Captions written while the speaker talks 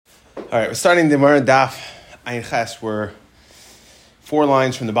All right, we're starting the Gemara Daf Ayin Ches. We're 4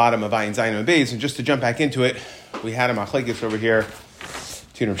 lines from the bottom of Ayin Zayin and Beis, and just to jump back into it, we had a machlekes over here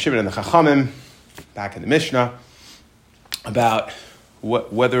between Rav Shimon and the Chachamim back in the Mishnah about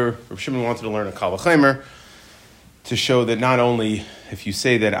whether Rav Shimon wanted to learn a Kal V'Chomer to show that not only if you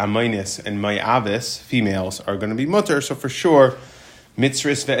say that Amaynis and Mayavis, females, are going to be mutter, so for sure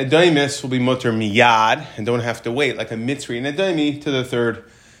Mitzris ve'edaimis will be mutter miyad and don't have to wait like a Mitzri and Edaimi to the third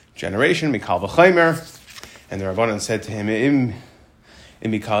generation, Mikal V'Chomer. And the Rabbanan said to him, Im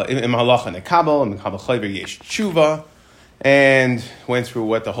halacha nekabel, and Mikal V'Chomer yesh tshuva, and went through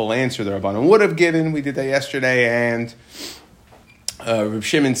what the whole answer the Rabbanan would have given. We did that yesterday, and Reb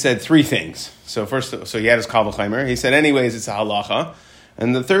Shimon said 3 things. So he had his Kal V'Chomer. He said, anyways, it's a halacha.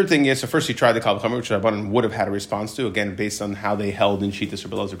 And the third thing is, so first he tried the Kal V'Chomer, which the Rabbanan would have had a response to, again, based on how they held in Shittas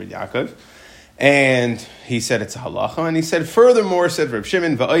Rebbe Elazar ben Yaakov. And he said it's a halacha. And he said, furthermore, said Reb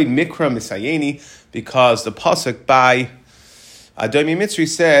Shimon, v'oid mikra misayeni, because the pasuk by Adomi Mitzri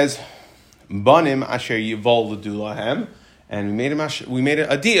says, banim asher yivol l'dulahem, and we made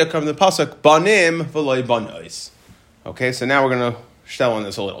a diak from the pasuk, banim v'loy banois. Okay, so now we're going to shell on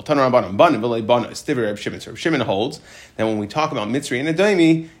this a little. Tanur Rabbanan, banim v'loy banois. Tivir Reb Shimon. So Reb Shimon holds that when we talk about Mitzri and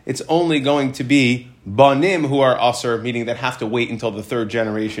Adomi, it's only going to be banim who are aser, meaning that have to wait until the third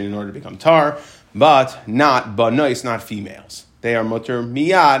generation in order to become tar, but not banois, not females. They are mutter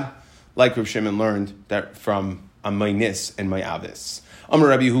miyad, like Reb Shimon learned that from Amaynis and Mayavis. Amar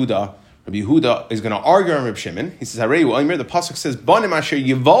Rabbi Yehuda. Rabbi Yehuda is going to argue on Reb Shimon. He says, Harei Omer, the pasuk says, banim asher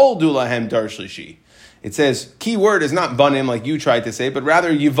yivoldu lahem dar shlishi. It says, key word is not banim like you tried to say, but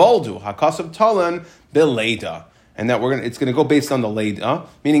rather yivoldu, hakasav talan beleda. And that it's going to go based on the Leda,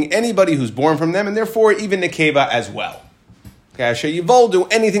 meaning anybody who's born from them, and therefore even Nekeva as well. Okay, Asher Yivoldu,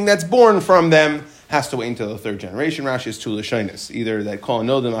 anything that's born from them has to wait until the third generation. Rashi is 2 Lashonis, either that Kol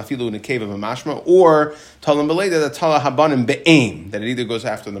Anodim Afilu Nekeva V'Mashma, or Talam Beleda, that Tala Habanim Be'aim, that it either goes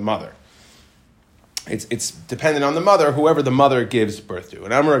after the mother. It's dependent on the mother, whoever the mother gives birth to.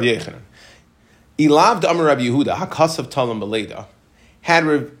 And Amar Rav Yechanan, Ilav Amar Rav Yehuda, Hakasav Talam Beleda, had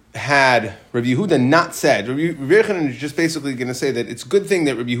Rabbi Yehuda not said, Rabbi Yechanan is just basically going to say that it's a good thing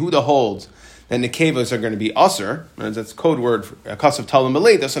that Rabbi Yehuda holds that nekevas are going to be aser, that's code word for kasav talim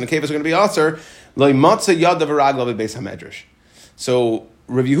beleda, so nekevas are going to be aser, loy matzah yad v'raglav beis hamedrash. So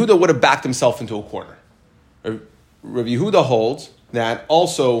Rabbi Yehuda would have backed himself into a corner. Rabbi Yehuda holds that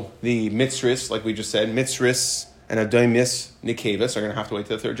also the mitzris, like we just said, mitzris and adomis nekevas are going to have to wait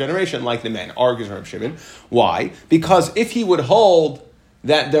to the third generation, like the men, argues Rabbi Shimon. Why? Because if he would hold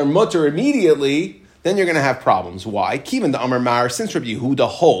that they're mutter immediately, then you're going to have problems. Why? Kivan the Amar Mar, since Rabbi Yehuda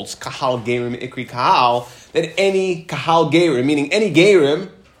holds kahal gerim ikri kahal, that any kahal gerim, meaning any gerim,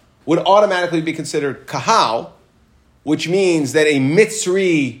 would automatically be considered kahal, which means that a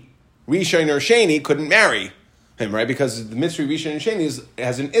mitzri rishon or sheni couldn't marry him, right? Because the mitzri rishon and sheni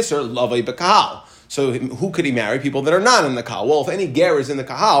has an isser lavei b'kahal. So who could he marry? People that are not in the kahal. Well, if any ger is in the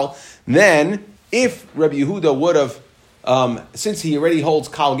kahal, then if Rabbi Yehuda would have since he already holds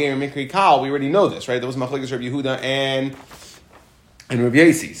Kal Gerim Mikri Kal, we already know this, right? That was Machlekes Rabbi Yehuda and Rabbi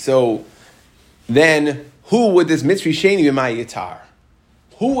Yossi. So then, who would this Mitzri Sheni be Mayatar?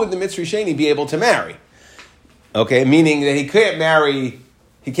 Who would the Mitzri Sheni be able to marry? Okay, meaning that he can't marry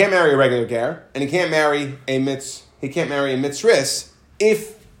a regular ger, and he can't marry a mitzris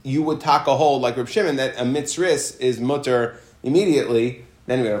if you would take a hold like Reb Shimon that a mitzris is mutter immediately.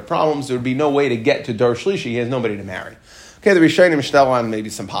 Then we have problems. There would be no way to get to Dar Shlishi. He has nobody to marry. Okay, the Rishonim shtel on maybe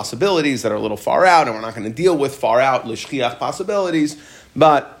some possibilities that are a little far out, and we're not going to deal with far out l'shchiach possibilities,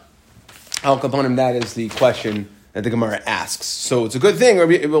 but al kaponim, that is the question that the Gemara asks. So it's a good thing,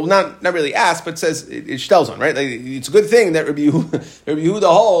 well, not really ask, but says it shtels on, right? Like, it's a good thing that Rabbi Yehuda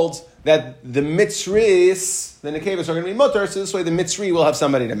holds that the mitzris, the nekevas, are going to be mutter, so this way the mitzri will have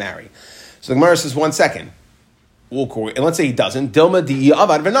somebody to marry. So the Gemara says, 1 second. And let's say he doesn't. Dilma di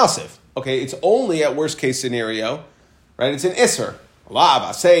avad v'nasiv. Okay, it's only at worst case scenario, right? It's an isser.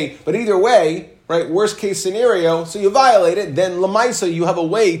 Lava say, but either way, right? Worst case scenario. So you violate it, then lamaisa, you have a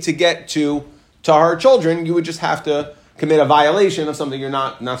way to get to her children. You would just have to commit a violation of something you're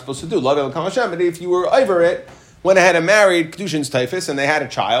not supposed to do. But if you were over it, went ahead and married kedushin's typhus, and they had a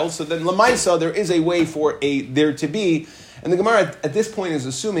child, so then lamaisa, there is a way for there to be. And the Gemara at this point is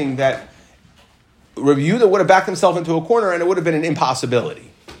assuming that Rabbi Yehuda would have backed himself into a corner, and it would have been an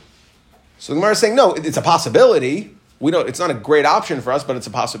impossibility. So the Gemara is saying, no, it's a possibility. It's not a great option for us, but it's a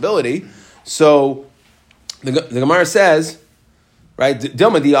possibility. So the Gemara says, right,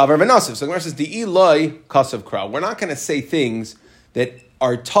 Dilma di avar v'nasiv. So the Gemara says, di iloi kasav kra. We're not going to say things that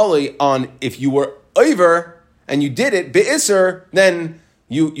are totally on if you were over and you did it be'isr, then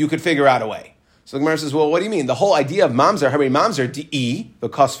you could figure out a way. So the Gemara says, well, what do you mean? The whole idea of mamzer, Hare mamzer, di, the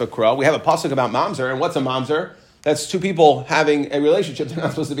kasva kra. We have a pasuk about mamzer, and what's a mamzer? That's two people having a relationship they're not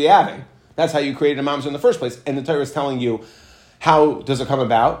supposed to be having. That's how you created a mamzer in the first place. And the Torah is telling you, how does it come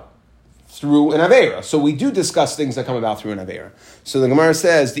about? Through an Aveira. So we do discuss things that come about through an Aveira. So the Gemara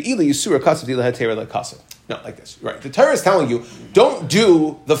says, the Ili Yisura Kasav Dila Hetera Le Kasav. No, like this. Right. The Torah is telling you, don't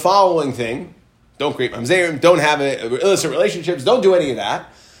do the following thing. Don't create mamzerim, don't have illicit relationships, don't do any of that.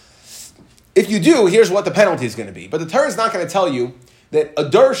 If you do, here's what the penalty is going to be. But the Torah is not going to tell you that a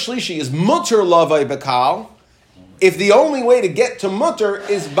dar shlishi is mutter lavai bekal if the only way to get to mutter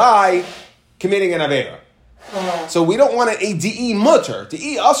is by committing an Aveira. So we don't want a DE mutter.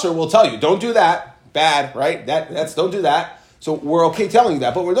 DE usher will tell you, don't do that. Bad, right? That's don't do that. So we're okay telling you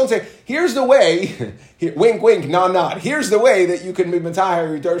that, but we don't say, here's the way, wink, wink, nod, nod. Here's the way that you can be matahir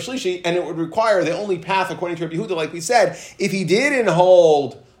your dar shlishi, and it would require the only path according to Rabbi Yehuda, like we said, if he didn't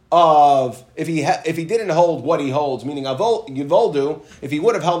hold if he didn't hold what he holds, meaning Yivoldu, if he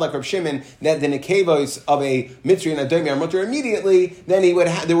would have held like Reb Shimon that the nekevos of a Mitzri and a Domi are mutter immediately, then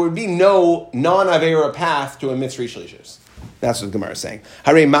there would be no non-Avera path to a Mitzri Shlishis. That's what the Gemara is saying.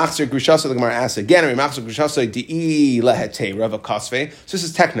 Hare machzer grushasa, the Gemara asks again, Hare machzer grushasa di'i lehete rava kasve. So this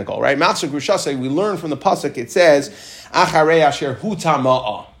is technical, right? Machzer grushasa, we learn from the pasuk, it says, acharei asher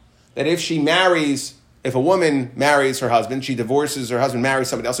hutama'a, that if a woman marries her husband, she divorces her husband, marries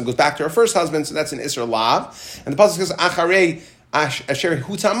somebody else, and goes back to her first husband, so that's an Isser Lav. And the pasuk says, acharei asher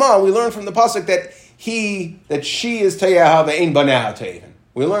hutama, we learn from the pasuk that she is Tayaha ve'ein baneha Tayvin.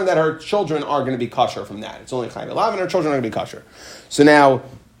 We learn that her children are going to be kosher from that. It's only Chayv Lav, and her children are going to be kosher. So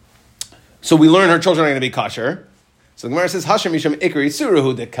we learn her children are going to be kosher. So the Gemara says, Hashem Yisham Ikri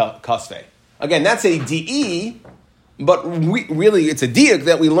Suruhu de Kasve. Again, that's a DE, but really it's a diak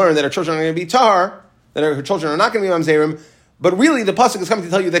that we learn that her children are going to be tahar, that her children are not going to be mamzerim, but really the pasuk is coming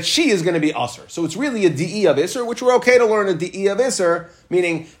to tell you that she is going to be aser. So it's really a DE of Isser, which we're okay to learn a DE of Isser,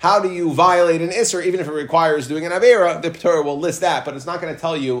 meaning how do you violate an Isser, even if it requires doing an Avera, the Torah will list that, but it's not going to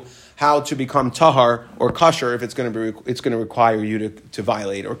tell you how to become tahar or kosher if it's going to require you to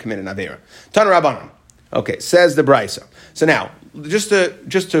violate or commit an Avera. Tan Rabbanan. Okay, says the Brisa. So now, just some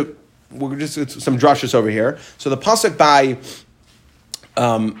drushes over here. So the pasuk by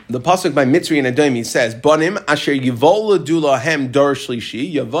Mitzri and Adomi says, Banim asher yivol lahem dar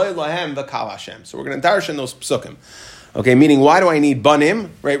shlishi, yavoy lahem v'kal Hashem. So we're going to darshan those psukim. Okay, meaning why do I need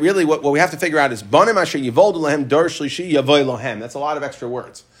banim? Right, really what we have to figure out is Banim asher yivol lahem dar shlishi, yavoy lahem. That's a lot of extra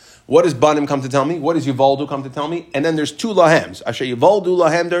words. What does banim come to tell me? What does yivoldu come to tell me? And then there's two lahems. Asher yivoldu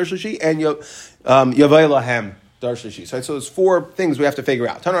lahem dar shlishi and yavoy lahem dar shlishi. So there's four things we have to figure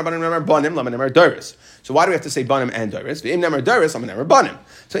out. Tanar banim nemar banim, laman nemar daris. So why do we have to say banim and daris? Im nemar daris, laman nemar banim.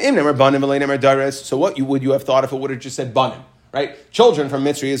 So im nemar banim, v'lei nemar daris. So what would you have thought if it would have just said banim? Right? Children from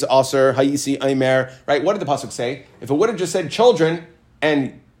Mitzri is aser, hayisi, aimer. Right? What did the pasuk say? If it would have just said children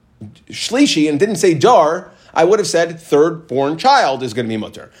and shlishi and didn't say dar, I would have said third born child is going to be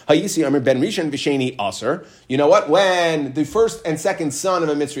mutter. Hayisi Amir ben Rishon v'sheni aser. You know what? When the first and second son of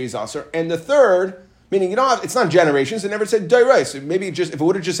a Mitzri is aser, and the third, meaning it's not generations, it never said dairais. Maybe if it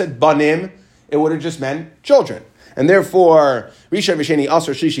would have just said banim, it would have just meant children. And therefore, Rishon v'sheni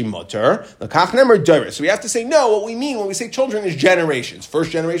aser shlishi mutter. L'kach nemer dairais. So we have to say, no, what we mean when we say children is generations.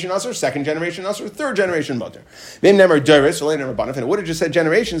 First generation aser, second generation aser, third generation mutter. V'im nemer dairais, v'lei nemer banim. And it would have just said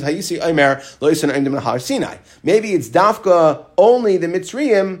generations, hayisi aimer, lo yisan aimdim har Sinai. Maybe it's dafka only the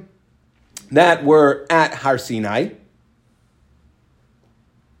Mitzrayim that were at Har Sinai.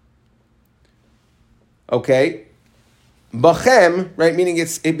 Okay, Bachem, right? Meaning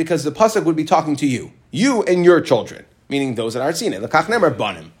because the pasuk would be talking to you and your children, meaning those that are seen it. L'kach nemer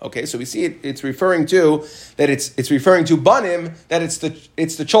banim. Okay, so we see it's referring to that it's referring to banim, that it's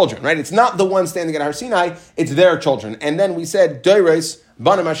the children, right? It's not the one standing at Har Sinai, it's their children. And then we said deiros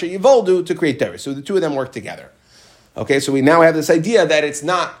banim asher yivoldu to create deiros. So the two of them work together. Okay, so we now have this idea that it's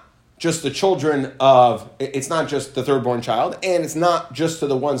not just the children it's not just the third born child, and it's not just to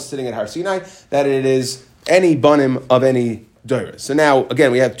the ones sitting at Har Sinai, that it is any banim of any deiros. So now,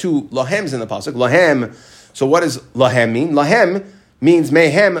 again, we have two lahems in the pasuk. Lahem, so what does lahem mean? Lahem means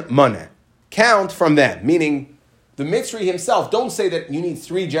mehem maneh. Count from them, meaning the Mitzri himself, don't say that you need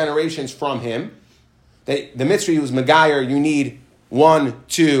 3 generations from him, that the Mitzri who's Megayer, you need 1,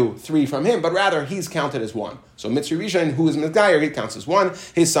 2, 3 from him, but rather he's counted as 1. So Mitzri Rishon, who is Megayer, he counts as 1,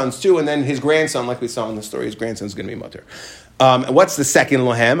 his son's 2, and then his grandson, like we saw in the story, his grandson's going to be mutter. And what's the second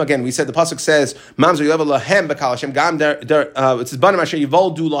lahem? Again, we said the pasuk says, "Mamzer you have a lahem b'kal Hashem gam der." It says, "Banim asher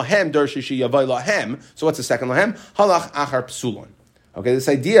yivoldu lahem der shishi yavay lahem." So what's the second lahem? Halach achar psulon. Okay, this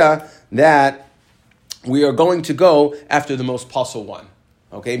idea that we are going to go after the most pasul one.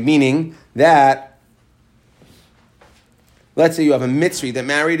 Okay, meaning that, let's say you have a Mitzri that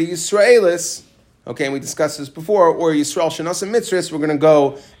married a Yisraelis, okay, and we discussed this before, or Yisrael Shenas and Mitzris, we're going to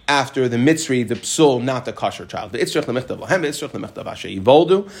go after the Mitzri, the Psul, not the kosher child.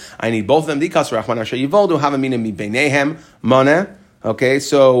 I need both of them. Okay,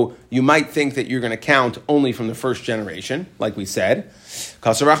 so you might think that you're going to count only from the first generation, like we said.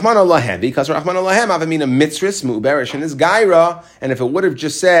 And if it would have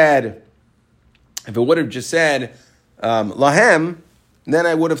just said, lahem, then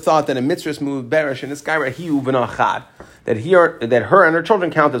I would have thought that a mitzvah moved berish and this gaira hiu v'nachad, that her and her children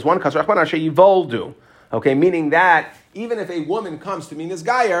count as one kasrachman asher yivoldu. Okay, meaning that even if a woman comes to Minas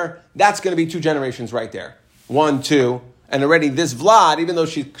Gayer, that's going to be 2 generations right there. 1, 2, and already this Vlad, even though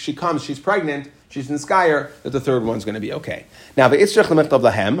she comes, she's pregnant, she's in Gayer, that the third one's going to be okay. Now, ve'itzrich lemichtav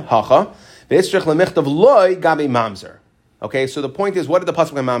lahem, hacha, ve'itzrich lemichtav loy gabi mamzer. Okay, so the point is, what did the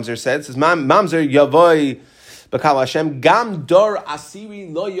pasuk in Mamzer said? It says, Mamzer yavoy b'kal Hashem, gam dor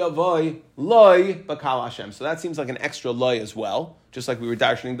asiri lo yavoy loy b'kal Hashem. So that seems like an extra loy as well. Just like we were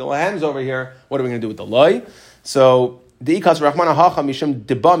darshaning the lahems over here. What are we going to do with the loy? So, de'ikas rachmana hacha mishum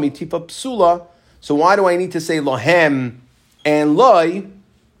deba mitipa psula. So why do I need to say lahem and loy?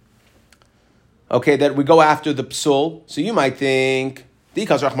 Okay, that we go after the psul. So you might think,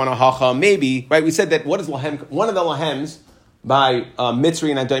 de'ikas rachmana hacha, maybe, right? We said that what is lahem? One of the lahems by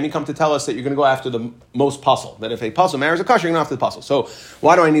Mitzri and Adaymi come to tell us that you're going to go after the most puzzle. That if a puzzle marries a kasher, you're going to go after the puzzle. So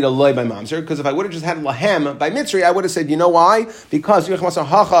why do I need a loy by Mamzer? Because if I would have just had lahem by Mitzri, I would have said, you know why? Because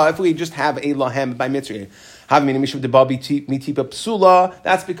if we just have a lahem by Mitzri,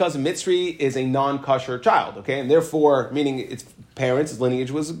 that's because Mitzri is a non-kosher child, okay? And therefore, meaning its parents, its lineage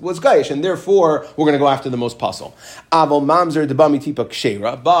was Gaish, and therefore, we're going to go after the most puzzle. Aval mamzer deba mitipa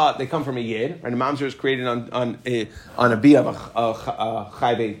kshera, but they come from a yid, and a mamzer is created on a bia of a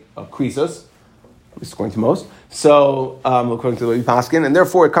chayve of krisos, at least according to most. So, according to the way Paskin, and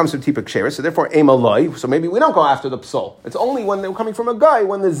therefore it comes from tipa kshera, so therefore emaloi, so maybe we don't go after the psul. It's only when they're coming from a guy,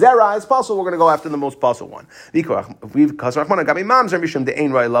 when the zera is puzzle, we're going to go after the most puzzle one. Because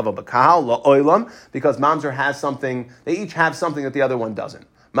mamzer has something, they each have something that the other one doesn't.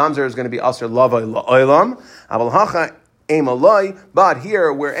 Mamzer is going to be aser lavai la'olam, aval hacha emaloi, but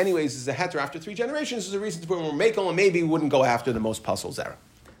here, where anyways is a heter after 3 generations, is a reason to when we're making, and maybe we wouldn't go after the most puzzle zera.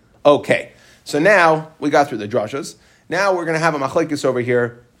 Okay. So now, we got through the drashas. Now we're going to have a machlekes over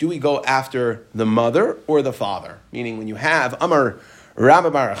here. Do we go after the mother or the father? Meaning when you have Amar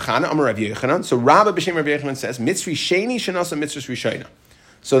Rabba Bar Chana, Amar Rav Yechanan. So Rabba B'Shem Rav Yechanan says, Mitzri Sheni Shenasa Mitzris Rishayna.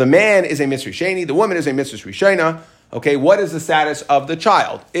 So the man is a Mitzri Sheni, the woman is a Mitzris Rishayna. Okay, what is the status of the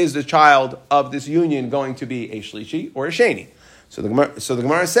child? Is the child of this union going to be a Shlishi or a Sheni? So the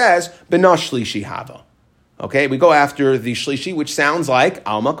Gemara says, B'na Shlishi Hava. Okay, we go after the shlishi, which sounds like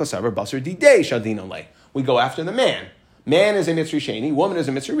alma kosaver basar didei shadina le. We go after the man. Man is a mitzri sheni, woman is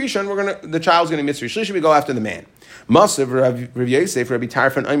a mitzri rishon. The child's going to be mitzri shlishi. We go after the man. Masav Rav Yosef Rabbi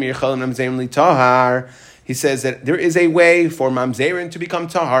Tarfon Amir Chalan Mamzerim Li Tahar. He says that there is a way for mamzerin to become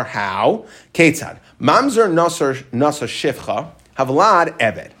tahar. How? Ketzad mamzer nasa shifcha havlad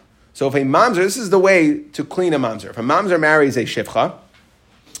eved. So if a mamzer, this is the way to clean a mamzer. If a mamzer marries a shifcha,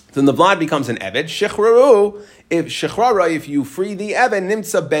 then the vlad becomes an eved. Shechraru, if you free the eved,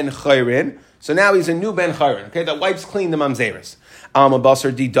 nimtza ben chayrin. So now he's a new ben chayrin. Okay, that wipes clean the mamzeris. Alma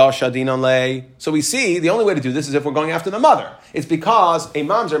basar di dasha dinale. So we see the only way to do this is if we're going after the mother. It's because a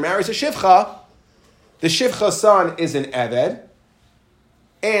mamzer marries a shivcha. The shivcha son is an eved,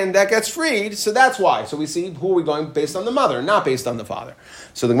 and that gets freed. So that's why. So we see who are we going based on the mother, not based on the father.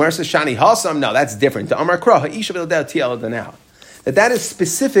 So the Gemara says shani hasam. No, that's different. The amar kra ha'isha v'ildeh ti'al danah. That is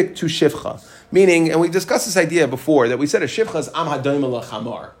specific to shivcha, meaning, and we discussed this idea before, that we said a shivcha is am hadoim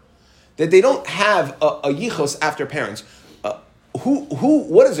chamar, that they don't have a yichos after parents.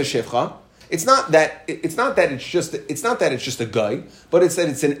 What is a shivcha? It's not that it's just a guy, but it's that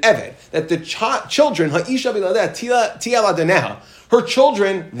it's an eved. That the children, ha'isha biladeh ti'al adeneha, her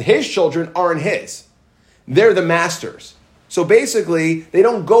children, his children aren't his. They're the masters. So basically, they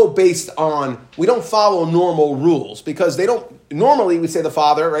don't go based on, we don't follow normal rules, because normally we say the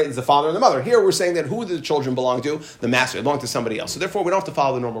father, right, is the father and the mother. Here we're saying that who do the children belong to? The master, they belong to somebody else. So therefore, we don't have to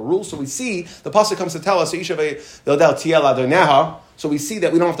follow the normal rules. So we see, the pasuk comes to tell us, so we see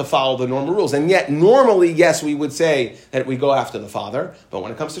that we don't have to follow the normal rules. And yet, normally, yes, we would say that we go after the father, but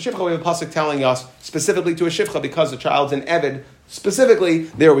when it comes to shivcha, we have a pasuk telling us, specifically to a shivcha, because the child's an eved, specifically,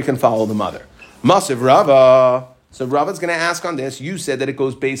 there we can follow the mother. Masiv Rava. So Rava's going to ask on this. You said that it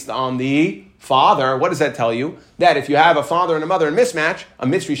goes based on the father. What does that tell you? That if you have a father and a mother in mismatch, a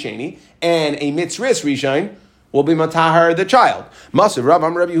mitzri sheni, and a mitzris rishon, will be matahar the child. Masav Rav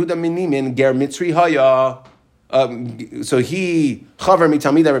Amar Rabbi Yehuda minimin ger mitzri haya. So he chaver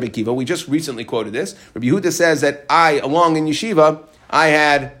mitamida Rabbi Akiva. We just recently quoted this. Rabbi Yehuda says that along in yeshiva, I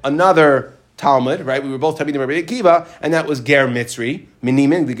had another Talmud, right? We were both Talmidim Rabbi Akiva, and that was ger mitzri,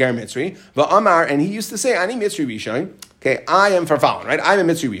 minimin the ger mitzri. Va'amar, and he used to say, ani mitzri rishon. Okay, I am farfalon, right? I'm a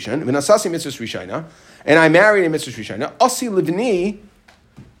mitzri rishon. V'nasasi mitzri rishona, and I married a mitzri rishona. Asi livni.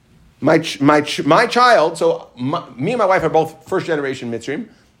 My child, so me and my wife are both first generation Mitzrim.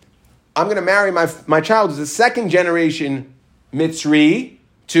 I'm going to marry my child who's a second generation Mitzri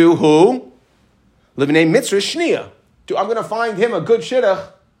to who? Livnei Mitzri Shnia. I'm going to find him a good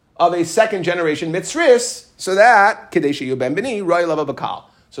shidduch of a second generation Mitzris, so that Kadesh Ben Bini Roy Lava Bakal,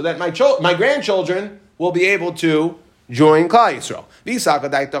 so that my grandchildren will be able to join Klal Yisrael.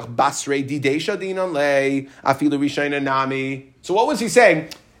 So what was he saying?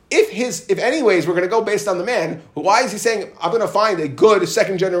 If anyways we're going to go based on the man, why is he saying I'm going to find a good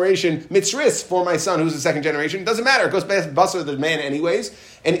second generation mitzris for my son who's a second generation? It doesn't matter. It goes based on the man anyways.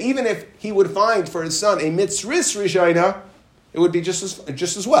 And even if he would find for his son a mitzris rishayna, it would be just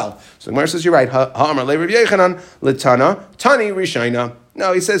as well. So the Gemara says you're right. Ha'amar le Rav Yechanan l'tana tani rishayna.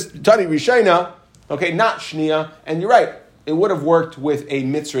 No, he says tani rishayna. Okay, not shnia. And you're right. It would have worked with a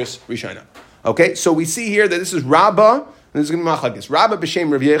mitzris rishayna. Okay, so we see here that this is Rabbah. This is going to be machlokes. Rabbah b'shem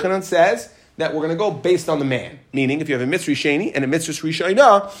Rav Yechanan says that we're going to go based on the man. Meaning, if you have a mitzri sheni and a mitzri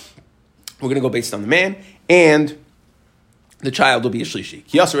rishayna, we're going to go based on the man, and the child will be a shlishi.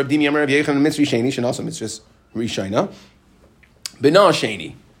 Kiyasa Rav Dimi Amar Rav Yechanan mitzri sheni shenasa mitzri rishayna b'na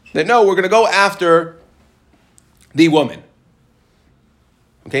sheni. That no, we're going to go after the woman.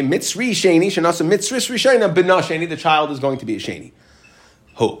 Okay, mitzri sheni shenasa mitzri rishayna b'na sheni. The child is going to be a sheni.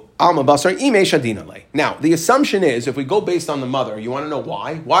 Who? Alma basar ime shadina le. Now, the assumption is, if we go based on the mother, you want to know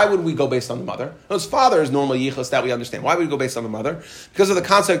why? Why would we go based on the mother? His father is normally yichus, that we understand. Why would we go based on the mother? Because of the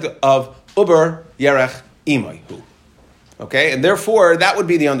concept of uber yerech imay. Okay, and therefore, that would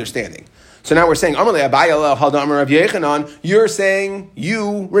be the understanding. So now we're saying, you're saying,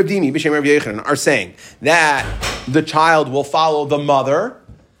 you, Rav Dimi, b'shem Rav Yechanan, are saying that the child will follow the mother.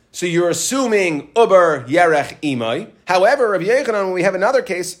 So you're assuming uber yerech imay. However, Rav Yechanan, when we have another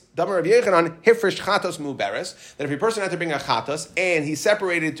case, Damar Rav Yechanan, hifresh chatos muberes, that if a person had to bring a chatos and he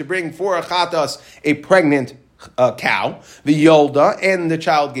separated to bring for a chatos a pregnant cow, the yolda, and the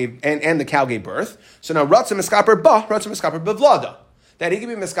child gave and the cow gave birth. So now ratzah miskaper bevlada, that he can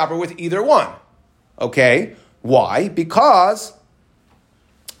be miskaper with either one. Okay, why? Because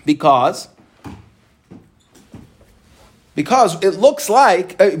it looks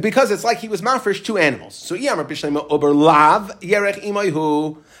like, because it's like he was mafresh two animals. So iyamar bishlema ober lav yerech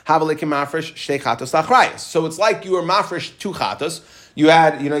imayhu havalik mafresh shtei chatos lachrayas. So it's like you were mafresh two chatos. You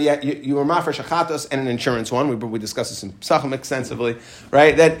had, you were mafresh a chatos and an insurance one. We discussed this in Pesachim extensively,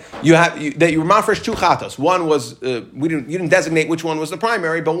 right? That you were mafresh two chatos. One was you didn't designate which one was the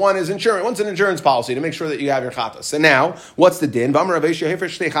primary, but one is insurance. One's an insurance policy to make sure that you have your chatos. So now, what's the din?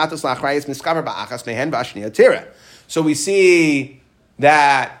 So we see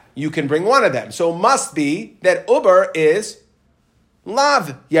that you can bring one of them. So it must be that uber is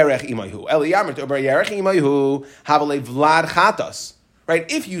lav yerech imayhu. Eliyamrit uber yerech imayhu havale vlad chatos. Right?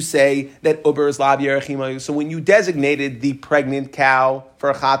 If you say that uber is lav yerech imayhu, so when you designated the pregnant cow for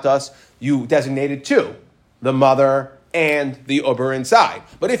a chatos, you designated two, the mother and the uber inside.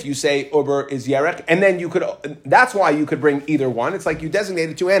 But if you say uber is yerech, and then that's why you could bring either one. It's like you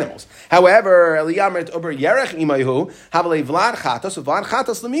designated two animals. However, eliyamrit uber yerech imayhu havale vlad chatos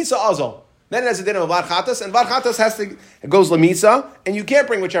lemisa azal. Then it has a din of vlad chatos, and vlad chatos goes lemisa, and you can't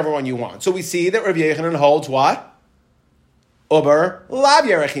bring whichever one you want. So we see that Rav Yechanan holds what? Uber lav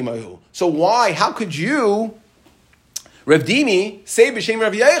yerech imayhu. So why? How could you, Rav Dimi, say b'shem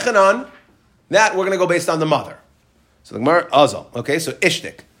Rav Yechanan that we're going to go based on the mother? So the Gemara Azal, okay, so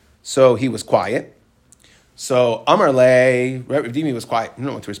Ishtik. So he was quiet. So Amarle, Rav Dimi was quiet. You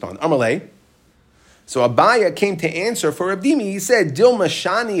don't know what to respond. Amarle. So Abaya came to answer for Rav Dimi. He said, Dilma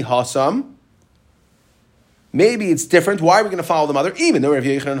Shani Hasam. Maybe it's different. Why are we going to follow the mother? Even though Rav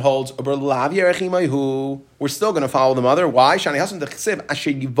Yechanan holds, we're still going to follow the mother. Why? Shani Hasam Dechsev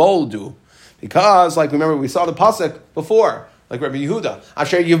Asher Yivoldu. Because, like, remember, we saw the pasuk before, like Rabbi Yehuda.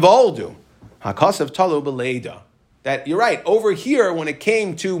 Asher Yivoldu. HaKasav Talu Beleida. That you're right. Over here, when it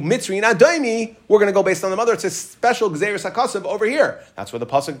came to Mitzri and Adaimi, we're going to go based on the mother. It's a special Gzeirus HaKasav over here. That's where the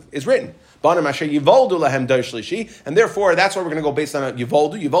pasuk is written. Banim Asher Yivoldu Lahem Dar Shlishi. And therefore, that's where we're going to go based on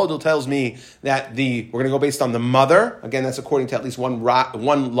Yivoldu. Yivoldu tells me that we're going to go based on the mother. Again, that's according to at least one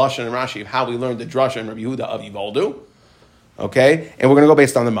Lashon and Rashi of how we learned the Drasha and Rabbi Yehuda of Yivoldu. Okay? And we're going to go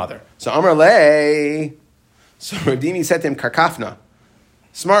based on the mother. So Amar Lei. So Rav Dimi said to him, Karkafna,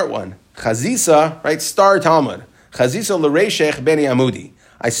 smart one. Chazisa, right? Star Talmud. Chazisa l'reishech beni amudi.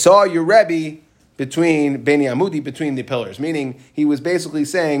 I saw your Rebbe between beni amudi, between the pillars. Meaning, he was basically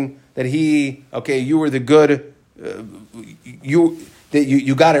saying that you were the good,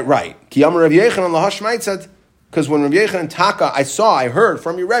 you got it right. Kiyama Rav Yechanan lahashmaitzat. Because when Rav Yechanan Taka, I heard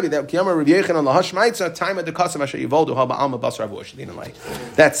from your Rebbe that Kiyama Rav Yechanan lahashmaitzat time at the kasam asher yivoldu haba alma basar avushadin light.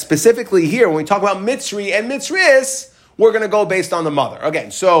 That specifically here, when we talk about mitzri and mitzris, we're going to go based on the mother. Again,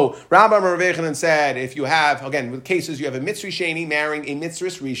 so Rabbi Rav Yechanan said, if you have, again, with cases, you have a mitzri sheni marrying a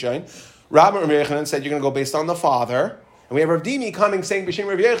mitzris rishon, Rabbi Rav Yechanan said you're going to go based on the father. And we have Rav Dimi coming saying, B'Shem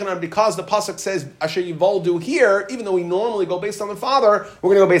Rav Yechanan, because the pasuk says, Asher Yivoldu here, even though we normally go based on the father, we're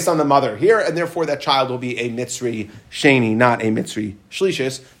going to go based on the mother here, and therefore that child will be a mitzri sheni, not a mitzri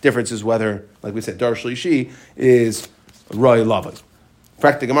shlishis. Difference is whether, like we said, dar shlishi is roy lavad.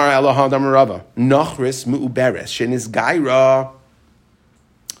 Practic Gemara Allah Hadam Rava. Nochris mu'uberes shenis gaira.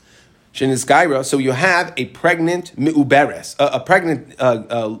 So you have a pregnant mu'uberes, a pregnant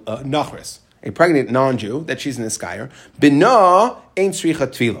nochris, a pregnant non-Jew that she's an iskayer. Bina ein tzricha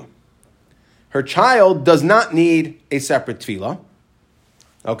tefila. Her child does not need a separate tefillah.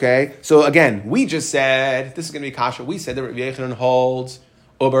 Okay, so again, we just said this is going to be kasha. We said that Rav Yechanan holds.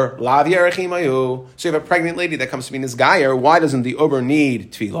 Uber lav yerechimayu. So you have a pregnant lady that comes to be in this gayer. Why doesn't the Uber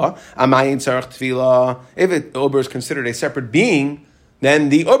need tefillah? Amayin tzarich tefillah. If Uber is considered a separate being, then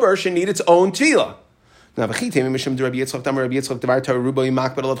the Uber should need its own tefillah. Now, we've had this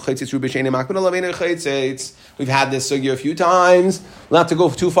sugya a few times. We'll not to go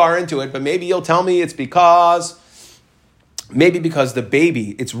too far into it, but maybe you'll tell me it's because the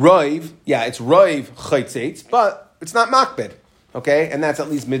baby, it's roiv. Yeah, it's roiv chaytzitz, but it's not makbid. Okay, and that's at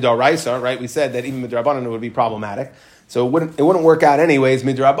least midaraisa, right? We said that even midrabanan would be problematic, so it wouldn't work out anyways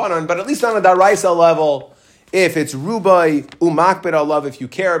midrabanan. But at least on a daraisa level, if it's rubai umakbid alav, if you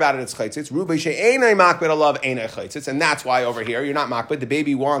care about it, it's chaytzitz. Rubai she'enai makbid alav einai chaytzitz, and that's why over here you're not makbid. The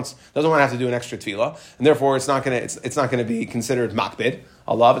baby doesn't want to have to do an extra tefillah, and therefore it's not going to be considered makbid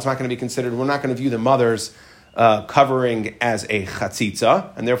alav. It's not going to be considered. We're not going to view the mother's covering as a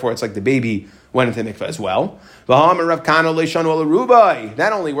chatzitza, and therefore it's like the baby went into mikveh as well. That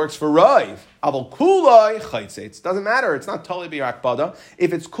only works for Raiv. It doesn't matter. It's not totally birakbada.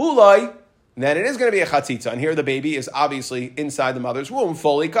 If it's kulai, then it is going to be a chatzitza. And here the baby is obviously inside the mother's womb,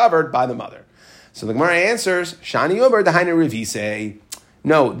 fully covered by the mother. So the Gemara answers, Shani Ober Dahaina Revise.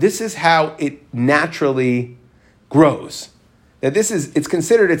 No, this is how it naturally grows. That it's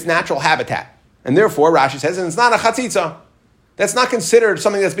considered its natural habitat. And therefore, Rashi says, and it's not a chatzitza. That's not considered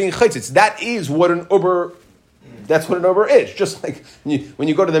something that's being chaytzitz. That is what an uber. That's what an uber is. Just like when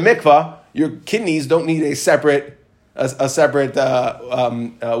you go to the mikvah, your kidneys don't need a separate what's it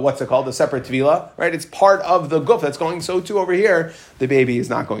called? A separate tevilah, right? It's part of the guf that's going. So too over here, the baby is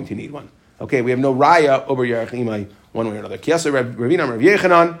not going to need one. Okay, we have no raya over yarech imai one way or another. Kiyasa Ravina Rav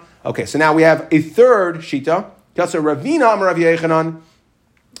Yechanan. Okay, so now we have a third shita. Kiyasa Ravina Rav Yechanan.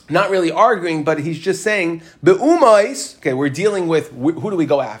 Not really arguing, but he's just saying, be'umais, okay, we're dealing with, who do we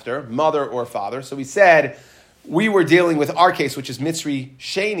go after, mother or father? So we said, we were dealing with our case, which is Mitzri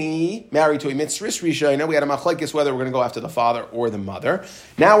Sheni, married to a Mitzris Rishayna. We had a machlekes whether we're going to go after the father or the mother.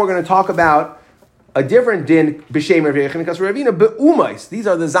 Now we're going to talk about a different din, b'shem Rav Yechanan, because Ravina, be'umais, these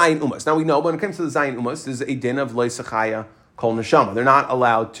are the Zayin Umas. Now we know, when it comes to the Zayin Umas, there's a din of loisachaya kol neshama. They're not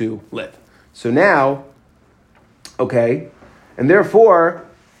allowed to live. So now, okay, and therefore,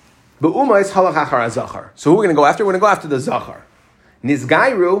 Be'umais halachachar azachar. So who are we going to go after? We're going to go after the zachar.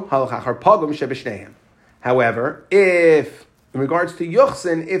 Nizgairu halachachar pagum shebeshneim. However, if in regards to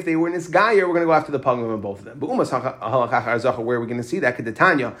yuchsin, if they were nizgayer, we're going to go after the pagum of both of them. Be'umais halachachar azachar. Where are we going to see that?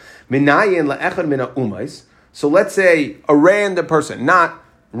 Kedetanya minayin laechad mina umais. So let's say a random person, not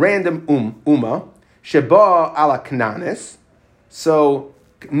random umma sheba ala knanis. So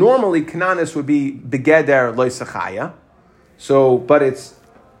normally knanis would be begeder loisachaya. So, but it's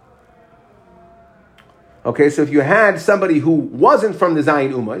okay, so if you had somebody who wasn't from the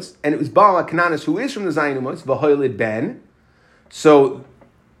Zayin Umas, and it was Baal HaKananis who is from the Zayin Umas, V'hoilid Ben, so,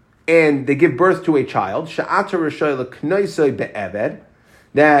 and they give birth to a child, Sha'ata R'shoy L'knoisoi Be'eved,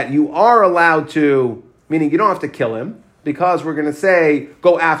 that you are allowed to, meaning you don't have to kill him, because we're going to say,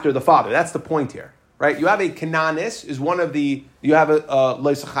 go after the father. That's the point here, right? You have a Kananis, is one of the, you have a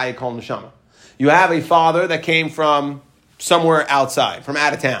Loisachaya Kol Neshama. You have a father that came from somewhere outside, from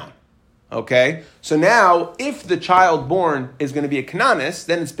out of town. Okay, so now if the child born is going to be a Kananis,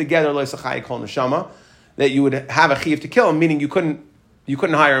 then it's begeder loisachai kol neshama, that you would have a chiyuv to kill him, meaning you couldn't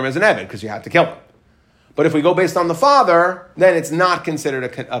hire him as an eved because you have to kill him. But if we go based on the father, then it's not considered a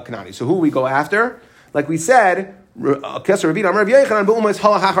Kanani. So who we go after? like we said, where do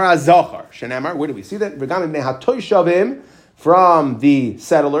we see that? From the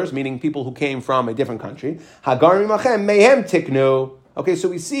settlers, meaning people who came from a different country. Okay, so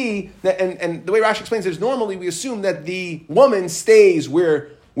we see that, and the way Rashi explains it is normally we assume that the woman stays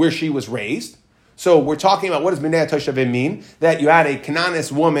where she was raised. So we're talking about what does B'nei Toshavim mean? That you had a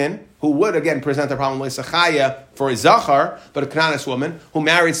Canaanist woman who would again present the problem with Sechaya for a Zachar, but a Canaanist woman who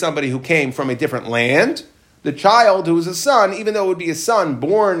married somebody who came from a different land. The child who was a son, even though it would be a son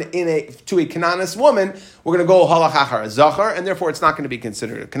born to a Canaanist woman, we're going to go halach achar a Zachar, and therefore it's not going to be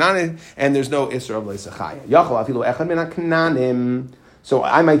considered a Canaan, and there's no Isra of Leisachaya. Yachal afilu echad min ha-Kanaanim. So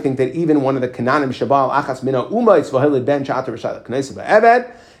I might think that even one of the Kanaanim Shabal achas mina umayis v'hilid ben chater v'shayla k'neisa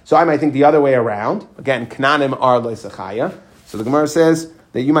v'eved. So I might think the other way around. Again, Kanaanim are Leisachaya. So the Gemara says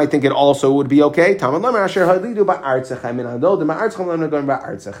that you might think it also would be okay. Tamad lamer asher halidu ba'artzachem min adol de ma'artzachem lamer going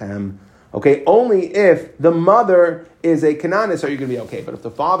ba'artzachem. Okay, only if the mother is a Canaanist are you going to be okay. But if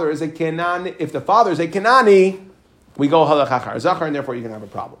the father is a Canaan, if the father is a Canaani, we go halach achar zachar, and therefore you're going to have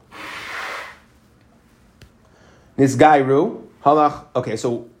a problem. Nisgairu halach. Okay,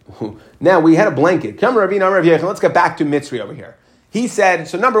 so now we had a blanket. Let's get back to Mitzri over here. He said,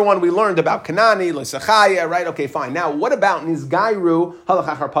 so number one, we learned about Kanani, Lesachaya, right? Okay, fine. Now, what about Nisgairu halach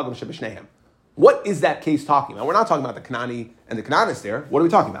achar pagam shebishnehem? What is that case talking about? We're not talking about the Kanani and the Canaanist there. What are we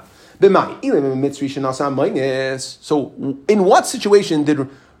talking about? So, in what situation did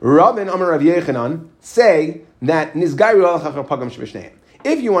Rabban Amar Rav Yechanan say that Nizgairu halach pagam shebishneim?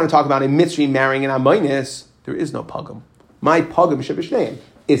 If you want to talk about a Mitzri marrying an Amaynis, there is no pagam. My pagam shebishneim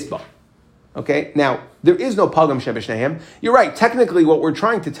is ba. Okay, now there is no pagam shebishneim. You're right. Technically, what we're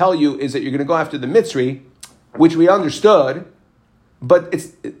trying to tell you is that you're going to go after the Mitzri, which we understood, but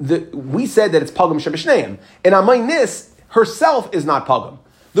we said that it's pagam shebishneim, and Amaynis herself is not pagam.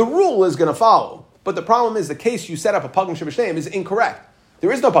 The rule is going to follow, but the problem is the case you set up a pagam shebishneim is incorrect.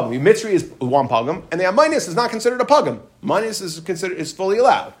 There is no pagam. Mitzri is one pagam, and the Amaynis is not considered a pagam. Amaynis is fully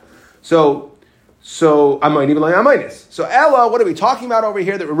allowed. So Amayni v'lo Amaynis. So Ella, what are we talking about over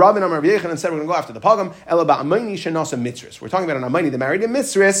here? That Rabban Amar Rav Yechanan said we're going to go after the pagam. Ella ba Amayni shenasa mitzris. We're talking about an Amayni that married a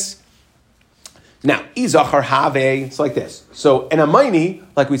mitzris. Now, izachar have, it's like this. So an Amayni,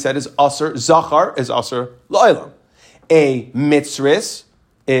 like we said, is aser. Zachar is aser la'olam. A mitzris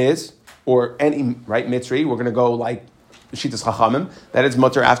is, or any, right, Mitzri, we're going to go like Shitas Chachamim, that is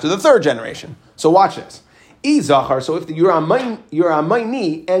mutter after the third generation. So watch this. Izachar, so if you're a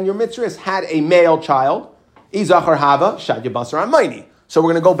Mayni and your Mitzris had a male child, Izachar Hava, Shad Yabasar Amayni. So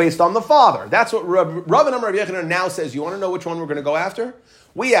we're going to go based on the father. That's what Rabban Amar Rav Yechanan now says. You want to know which one we're going to go after?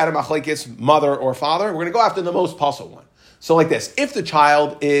 We had a machlekes, mother or father. We're going to go after the most possible one. So like this, if the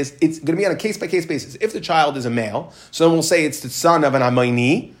child is, it's going to be on a case-by-case basis. If the child is a male, so then we'll say it's the son of an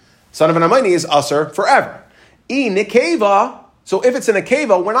Amayni. Son of an Amayni is Aser forever. I Nekeva, so if it's an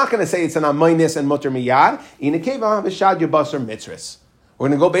Nekeva, we're not going to say it's an Amaynis and Mutter Miyad. I Nekeva, Vishad Yabasar Mitzris. We're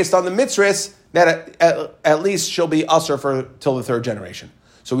going to go based on the Mitzris, that at least she'll be Aser for till the third generation.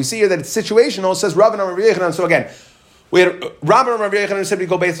 So we see here that it's situational. It says Rabban Amar Rav Yechanan. So again, we had Rabban Amar Rav Yechanan who said we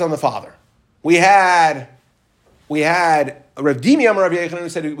go based on the father. We had Rav Dimi Amar Rav Yechanan who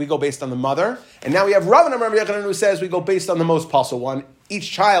said we go based on the mother, and now we have Rabban Amar Rav Yechanan who says we go based on the most possible one. Each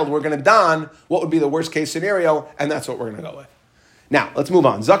child we're going to don what would be the worst case scenario, and that's what we're going to go with. Now let's move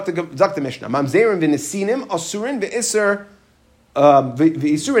on. Zak the Mishnah. Mamzerim v'nesinim asurin v'isur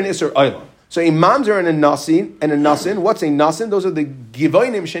v'isurin isur oilam. So a mamzer and a nasin. What's a nasin? Those are the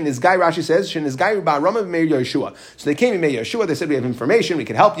givoinim. Shen is guy. Rashi says shen is guy ba'rama v'meir Yeshua. So they came and made Yeshua. They said we have information. We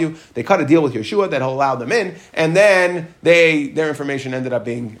can help you. They cut a deal with Yeshua that allowed them in, and then their information ended up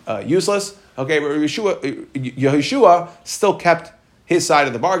being useless. Okay, but Yeshua still kept his side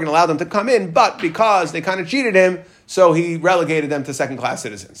of the bargain, allowed them to come in, but because they kind of cheated him, so he relegated them to second-class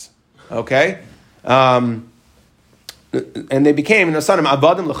citizens. Okay. And they became the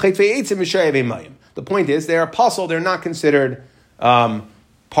point is they're apostle, they're not considered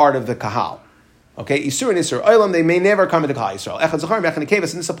part of the kahal. Okay, Isur and Isur Olam, they may never come into Kahal Yisrael. Echad Zachar and Echad, and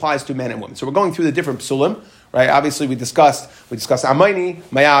this applies to men and women. So we're going through the different psulim, right? Obviously we discussed Amayni,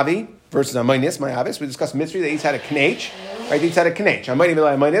 Mayavi versus Amaynis, Mayavis. We discussed Mitzri, they each had a knech, right? They each had a knech. Amayni,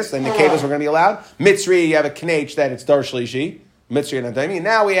 Amaynis, then the Kevas were going to be allowed. Mitzri, you have a knech that it's Dar Shlishi. Mitzri and Adami.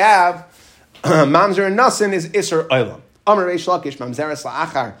 Now we have Mamzer and Nasin is Isur Olam. Amar Reish Lakish, Mamzeres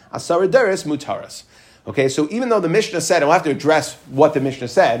La'achar, Asar Deres Mutaras. Okay, so even though the Mishnah said, and we'll have to address what the Mishnah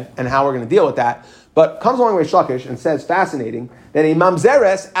said and how we're going to deal with that, but comes along Reish Lakish and says, fascinating, that a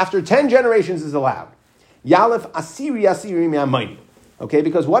Mamzeres, after 10 generations, is allowed. Yalef Asiri Asiri Me'amayni. Okay,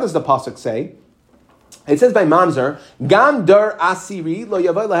 because what does the Pasuk say? It says by Mamzer, Gam Dur Asiri Lo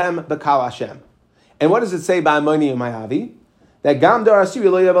Yavoy Lahem B'Kal Hashem. And what does it say by Amoni and Mayavi? That Gam Dar Asiri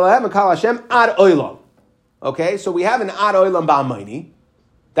Lo Yavalahem and Kal Hashem Ad Oilam. Okay, so we have an Ad Oilam Ba'amoni.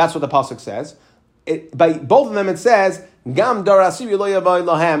 That's what the pasuk says. By both of them, it says Gam Dar Asiri Lo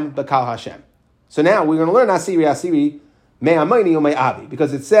Yavalahem B'Kal Hashem. So now we're going to learn Asiri Me Amoni and Mayavi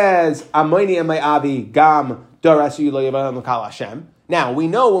because it says Amoni and Mayavi Gam Dar Asiri Lo Yavalahem B'Kal Hashem. Now we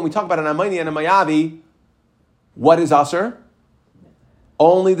know when we talk about an Amoni and a Mayavi, what is Aser?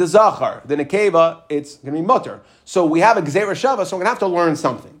 Only the Zachar. The Nekeva, it's going to be Mutter. So we have a Gzeira Shava, so we're going to have to learn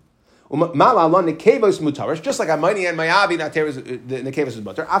something. Mala Allah Nekeva is Mutaris, just like Amani and Mayavi, the Nekeva is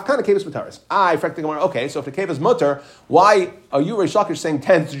Mutter. Afkan Nekeva is Mutaris. Okay, so if the Nekeva is Mutter, why are you, Reish Lakish, saying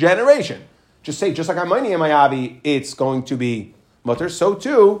 10th generation? Just say, just like Amani and Mayavi, it's going to be Mutter. So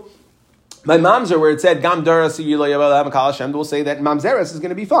too, my Mamzer, where it said Gam Dara Siyula Yavel Kal Hashem, will say that Mamzeres is going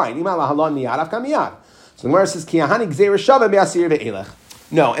to be fine. Imala Halon Miyad, Afkan Miyad. So the Gemara says, Kiahani Gzeira Shava Be'asir Ve'elech.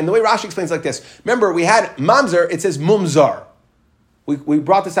 No, and the way Rashi explains like this. Remember, we had Mamzer, it says Mumzar. We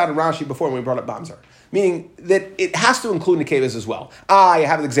brought this out in Rashi before when we brought up Mamzer. Meaning that it has to include Nekevas as well. I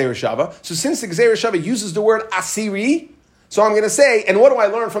have the Gzeira Shava. So since the Gzeira Shava uses the word Asiri, so I'm going to say, and what do I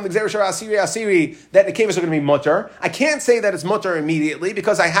learn from the Gzeira Shava Asiri, that Nekevas are going to be mutter? I can't say that it's mutter immediately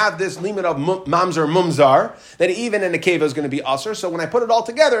because I have this limit of Mamzer, Mumzar, that even a Nekeva is going to be Asr. So when I put it all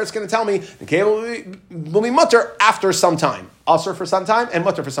together, it's going to tell me Nekeva will be mutter after some time. Asr for some time and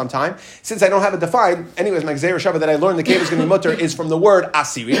mutter for some time. Since I don't have it defined, anyways, my Gzeira Shava that I learned the Nekeva is going to be mutter is from the word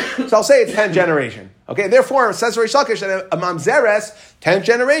Asiri. So I'll say it's 10th generation. Okay, therefore, it says Reish Lakish that a Mamzeres, 10th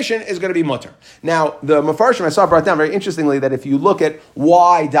generation, is going to be mutter. Now, the Mefarshim I saw brought down very interestingly that if you look at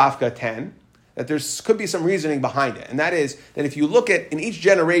why Dafka 10, that there could be some reasoning behind it. And that is that if you look at, in each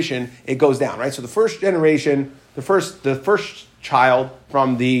generation, it goes down, right? So the first generation, the first child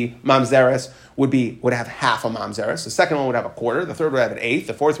from the Mamzeres would have half a Mamzeres. The second one would have a quarter. The third would have an eighth.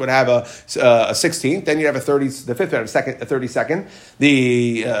 The fourth would have a 16th. Then you'd have a 30. The fifth would have a 32nd.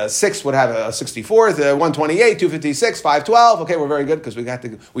 The sixth would have a 64th. 128, 256, 512. Okay, we're very good because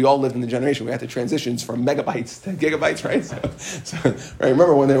we all lived in the generation. We had the transitions from megabytes to gigabytes, right? So right,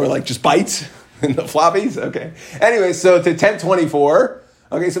 remember when they were like just bytes in the floppies? Okay. Anyway, so to 1024.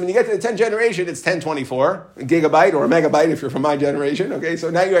 Okay, so when you get to the 10th generation, it's 1024, a gigabyte or a megabyte if you're from my generation. Okay, so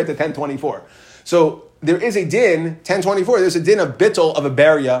now you're at the 1024. So there is a din, 1024, there's a din of bittul of a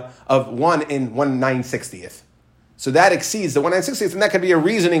beria of 1 in 1/960th. So that exceeds the 1/960th, and that could be a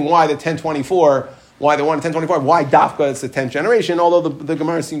reasoning why the 1024, why the 1 in 1024, why dafka is the 10th generation, although the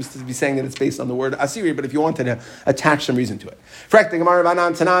Gemara seems to be saying that it's based on the word Asiri, but if you wanted to attach some reason to it. Frak the Gemara,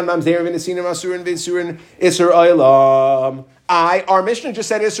 Vanan, Tanan, Mamzer, Vinasinim, Asurin, Visurin, Isser Oilam. Our Mishnah just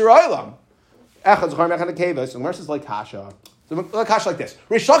said Isser Oilam. Echad Zachar Mechad Nekeva. So the Gemara says like Kasha. So like Kasha like this.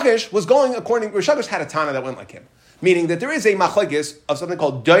 Rish Lakish was going according. Rish Lakish had a Tana that went like him, meaning that there is a machlekes of something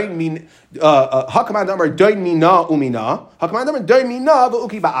called Dain Min Hakaman Damar Dain Mina Umina Hakaman Damar Dain Mina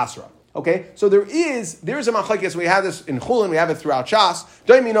V'Uki Ba'asra. Okay, so there is a machlekes. We have this in Chulin. We have it throughout Shas.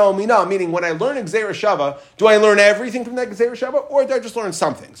 Dain Mina Umina, meaning when I learn a Gzeira Shava, do I learn everything from that Gzeira Shava, or do I just learn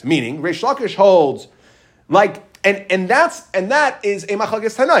some things? Meaning Rish Lakish holds like. And that is a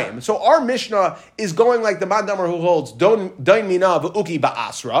machlekes Tanaim. So our Mishnah is going like the Mandamar who holds Dain Mina V'Uki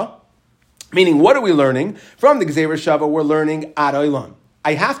Ba'asra, meaning what are we learning from the Gzeira Shava? We're learning Ad Olam.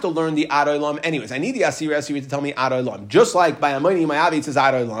 I have to learn the Ad Olam anyways. I need the Asiri to tell me Ad Olam. Just like by Amoni Mayavi it says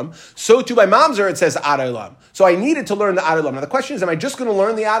Ad Olam, so too by Mamzer it says Ad Olam. So I needed to learn the Ad Olam. Now the question is, am I just going to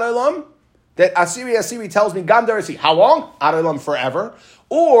learn the Ad Olam? That Asiri tells me Gam Darasi. How long? Ad Olam forever.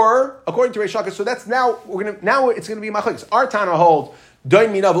 Or according to Reish Lakish, so that's now it's going to be machlekes. Our Tana holds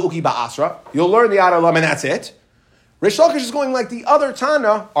Dain Mina V'Uki Ba'asra. You'll learn the Ad Olam and that's it. Reish Lakish is going like the other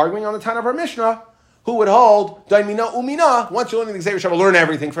Tana, arguing on the Tana of our Mishnah, who would hold Dain Mina Umina. Once you're learning the Gzeira Shava, learn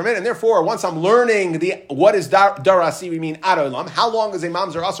everything from it, and therefore once I'm learning what is Darasi mean Ad Olam, how long is a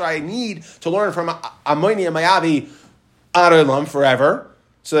Mamzer Asra I need to learn from Amoni and Mayavi Ad Olam forever?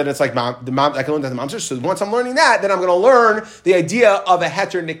 So that it's like I can learn that the Mamzer. So once I'm learning that, then I'm going to learn the idea of a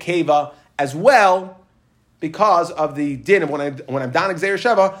Heter Nekeva as well, because of the din of when I'm down Gzeira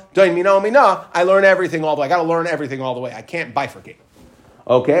Shava, Dain Mina Mina, I learn everything all the way. I got to learn everything all the way. I can't bifurcate.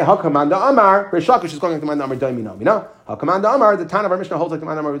 Okay, Hakamanda Amar, Reish Lakish is going like the Manda Amar Dain Mina Mina. Hakamanda Amar, the Tana of our Mishnah holds like the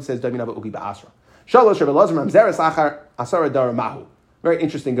Manda Amar that says Dain Mina V'Uki Ba'asra. Shalosh Rabbi Elazar Mamzeres Achar Asara Daramahu. Very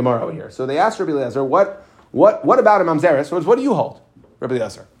interesting Gemara over here. So they asked Rabbi Elazar, what about a Mamzeres? What do you hold? Rabbi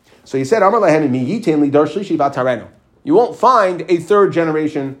Elazar. So he said, Amar lahem miyitin lidar shlishi v'atarenu. You won't find a third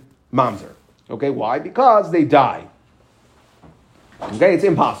generation mamzer. Okay, why? Because they die. Okay, it's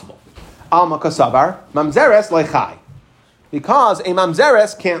impossible. Alma kasavar mamzeres loichai. Because a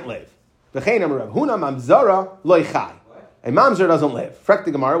mamzeres can't live. V'chein amar Rav Huna mamzara loichai. a mamzer doesn't live. Frek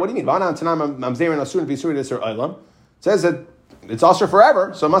the Gemara, what do you mean? It says that it's also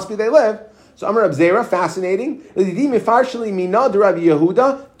forever, so it must be they live. So Amar Rab Zera, fascinating.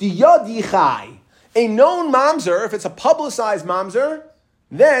 A known mamzer, if it's a publicized mamzer,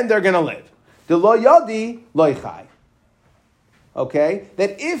 then they're going to live. The lo yadi lo chai. Okay,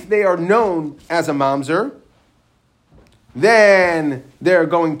 that if they are known as a mamzer, then they're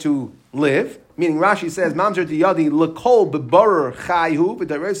going to live. Meaning Rashi says, mamzer di yadi lekol bebarer chayhu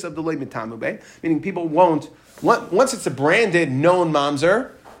b'dares of the loy mitamube. Meaning people won't, once it's a branded known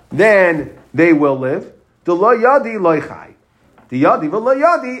mamzer, then they will live. The lo yadi lo chai. The yadi v'lo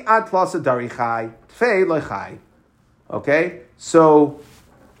yadi ad tlasa dari chai. Tfei lo chai. Okay, so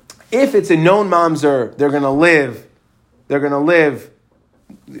if it's a known mamzer, they're going to live.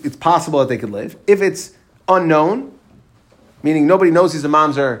 It's possible that they could live. If it's unknown, meaning nobody knows he's a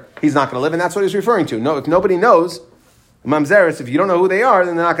mamzer, he's not going to live, and that's what he's referring to. No, if nobody knows mamzeres, if you don't know who they are,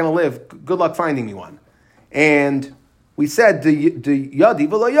 then they're not going to live. Good luck finding me one. And we said the yadi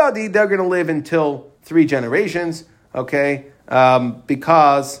v'lo yadi, they're going to live until 3 generations. Okay,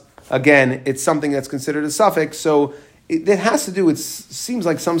 because again, it's something that's considered a suffix, so it has to do. It seems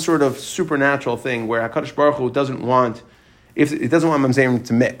like some sort of supernatural thing where Hakadosh Baruch Hu doesn't want mamzerim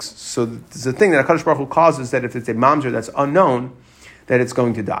to mix. So there's a thing that Hakadosh Baruch Hu causes that if it's a mamzer that's unknown, that it's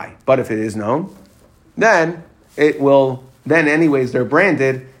going to die. But if it is known, then it will. Then anyways, they're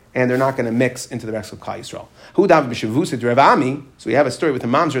branded and they're not going to mix into the rest of Klal Yisrael. Hu dav b'shavusit Rav Ami. So we have a story with a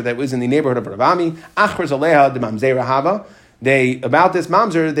mamzer that was in the neighborhood of Rav Ami. Achar zaleha de mamzer hava. About this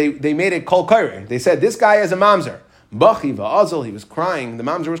mamzer, they made it kol kaireh. They said this guy is a mamzer. Bachi va'azal, he was crying. The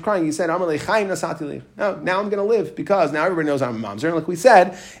mamzer was crying. He said, "No, now I'm going to live because now everybody knows I'm a mamzer." And like we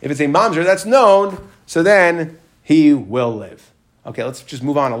said, if it's a mamzer that's known, so then he will live. Okay, let's just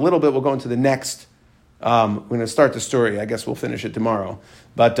move on a little bit. We'll go into the next. We're going to start the story. I guess we'll finish it tomorrow.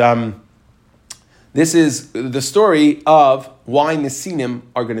 But this is the story of why Nesinim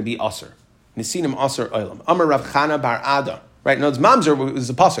are going to be Aser. Nesinim Aser Olam. Amar Rav Chana bar Ada. Right? No, it's mamzer is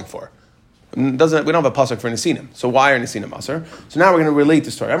a pasuk for. We don't have a pasuk for Nesinim. So why are Nesinim Aser? So now we're going to relate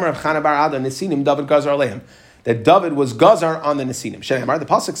the story. Amar Rav Chana bar Ada Nesinim David Gazar Aleim. That David was Gazar on the Nesinim. Shneimar, the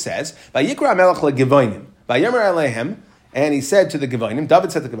pasuk says, Vayikra Melech leGevonim. Vayomer Aleim. And he said to the Gevonim,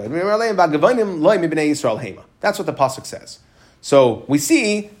 David said to the Gevonim, that's what the pasuk says. So we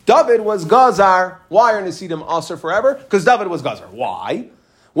see David was Gazar. Why are Nesidim Aser forever? Because David was Gazar. Why?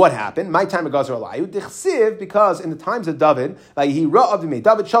 What happened? My time of Gazar Alayu Dichsiv, because in the times of David, he wrote of me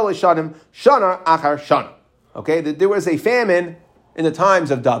David Shalosh Shanim Shana Achar Shana. Okay, there was a famine in the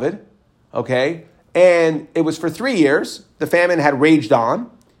times of David. Okay, and it was for 3 years. The famine had raged on.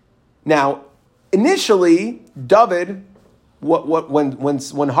 Now, initially, David.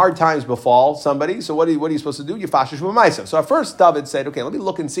 When hard times befall somebody, so what are you supposed to do? You fashish b'maisa. So at first David said, okay, let me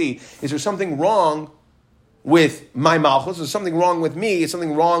look and see, is there something wrong with my malchus? Is there something wrong with me? Is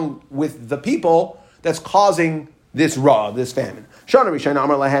something wrong with the people that's causing this this famine? Maybe you have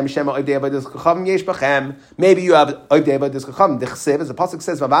oivdei b'diskachavim. Dichsiv, as the pasuk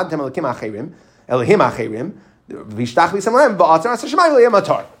says, v'avadtem Elohim acherim.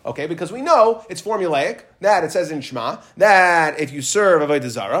 Okay, because we know it's formulaic that it says in Shema that if you serve Avodah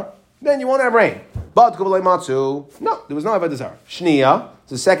Zarah, then you won't have rain. But no, there was no Avodah Zarah. Shniya,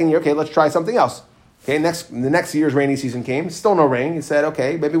 it's the second year. Okay, let's try something else. Okay, the next year's rainy season came, still no rain. He said,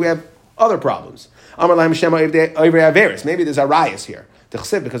 okay, maybe we have other problems. Maybe there's a rias here. Because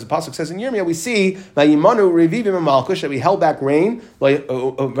the pasuk says in Yirmiyah, we see Vayimanu revivim umalkush that we held back rain.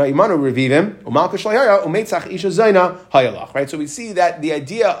 Vayimanu revivim umalkush layaya umetzach isha zayna hayalach. Right. So we see that the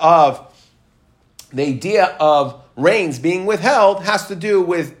idea of rains being withheld has to do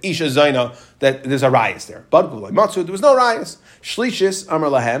with isha zayna, that there's a rias there. But there was no rias. Shlishis amar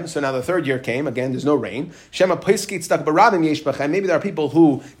lahem. So now the 3rd year came. Again, there's no rain. Shema peiskit stuck barabim yesh b'chem. Maybe there are people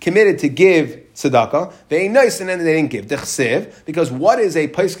who committed to give tzedakah. They ain't nice and then they didn't give. Dechsiv. Because what is a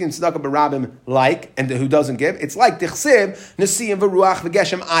peiskit tzedakah barabim like, and who doesn't give? It's like dechsiv nesiyim v'ruach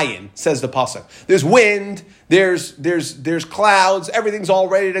v'geshem ayin, says the pasuk. There's wind. There's clouds. Everything's all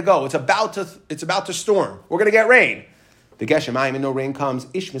ready to go. It's about to storm. We're going to get rain. The Geshem Ayim and no rain comes.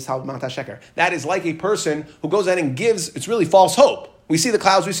 Ish mishal mata sheker. That is like a person who goes out and gives. It's really false hope. We see the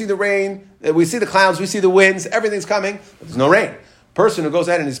clouds, we see the rain, we see the clouds, we see the winds. Everything's coming, but there's no rain. Person who goes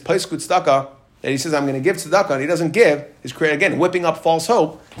out and is peiskut tzedakah, and he says, "I'm going to give tzedakah," and he doesn't give, is again whipping up false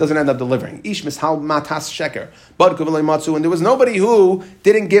hope. Doesn't end up delivering. Ish mishal matas sheker. But matzu, and there was nobody who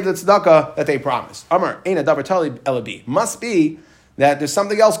didn't give the tzedakah that they promised. Amar eina davar tali elabi. Must be that there's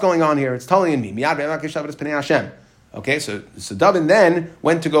something else going on here. It's telling me. Okay, so David then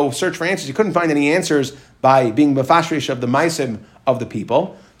went to go search for answers. He couldn't find any answers by being mefashrish of the maisim of the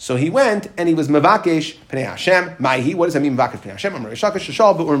people. So he went and he was mevakesh pnei Hashem. Ma'hi, what does that mean? Mevakesh pnei Hashem. Amar Yishakash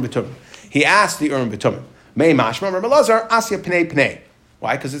shashal be'urim b'tumim. He asked the urim b'tumim. Mei mashma Amar Elazar asya pnei pnei.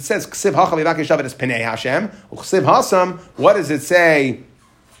 Why? Because it says ksiv hacha mevakesh David is pnei Hashem. Ksiv hasam. What does it say?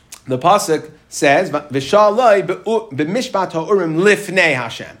 The pasuk says v'shaloi b'mishpat ha'urim lifnei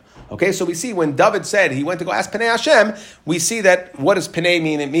Hashem. Okay, so we see when David said he went to go ask Pnei Hashem, we see that what does Pnei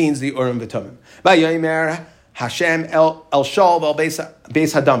mean? It means the Urim v'Tumim. V'yomer Hashem el Shol vel Beis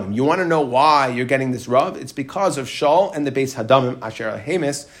Hadamim. You want to know why you're getting this rub? It's because of Shol and the Beis Hadamim Asher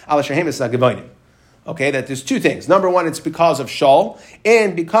Hamis Zagivayim. Okay, that there's two things. Number one, it's because of Shol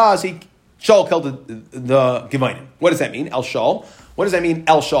and because Shol killed the Givayim. What does that mean? El Shol. What does that mean?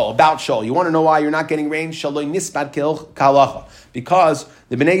 El Shol, about Shol. You want to know why you're not getting rain? Shaloi nisbad kil kalacha. Because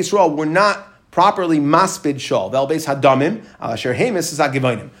the Bnei Yisrael were not properly maspid Shol. Vel beis hadamim asher hemis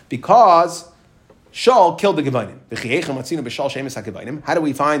zagivayim. Because Shol killed the Givayim. How do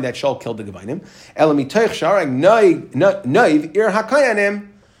we find that Shol killed the Givayim? Elamitoich sharag noiv ir hakayanim.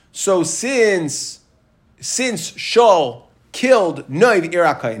 So since Shol killed noiv ir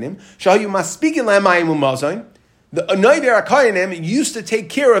hakayanim, shayu maspikin lamayim umazayin. The Noiv Erakayanim used to take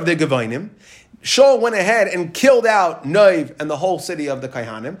care of the Gevainim. Shaul went ahead and killed out Noiv and the whole city of the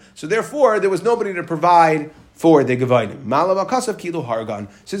Kaihanim. So therefore, there was nobody to provide for the Gevainim. Malav Akasav Kilu Hargan.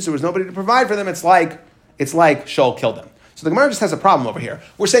 Since there was nobody to provide for them, it's like Shaul killed them. So the Gemara just has a problem over here.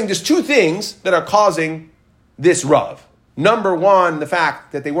 We're saying there's two things that are causing this Rav. Number one, the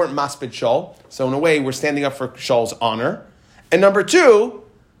fact that they weren't Maspid Shaul. So in a way, we're standing up for Shaul's honor. And number two,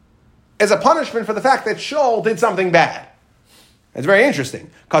 as a punishment for the fact that Shaul did something bad. It's very interesting.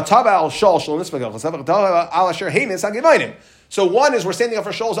 So one is we're standing up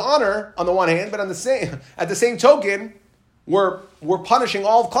for Shaul's honor on the one hand, but at the same token, we're punishing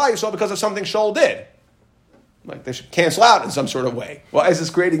all of Klal Yisrael because of something Shaul did. Like they should cancel out in some sort of way. Why is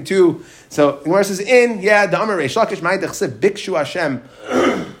this creating two? So Gemara says, the Amar Reish Lakish Ma'idach Bikshu Hashem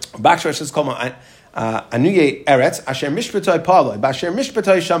Bakshu says Anuye Eretz Asher Mishpatoi Paloi, Basher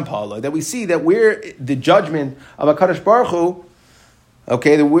Mishpatoi Sham Paloi, that we see that where the judgment of HaKadosh Baruch Hu,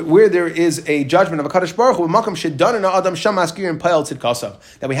 okay, where there is a judgment of HaKadosh Baruch Hu, Makam Shedana Adam Sham Askir and Payal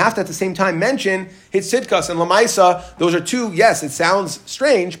Tzidkasav, that we have to at the same time mention his Tzidkas and Lamaisa. Those are two, yes, it sounds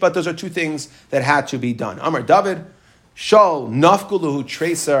strange, but those are two things that had to be done. Amar David, Shol Nafkuluhu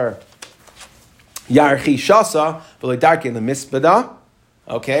Tracer Yarchi Shasa, V'Leidarke in the Misbada.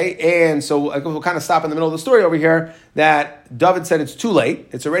 Okay, and so we'll kind of stop in the middle of the story over here that David said it's too late.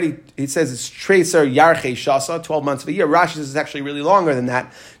 It's already, he says it's Tracer Yarche Shasa, 12 months of a year. Rashi says it's actually really longer than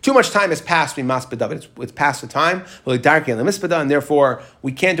that. Too much time has passed between Maspa David. It's past the time, and therefore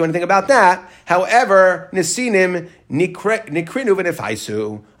we can't do anything about that. However, Nisinim Nikrinu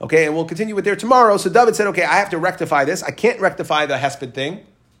v'nefaisu. Okay, and we'll continue with there tomorrow. So David said, okay, I have to rectify this. I can't rectify the Hesped thing.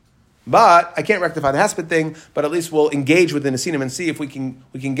 But I can't rectify the Hesped thing, but at least we'll engage with the Nesinim and see if we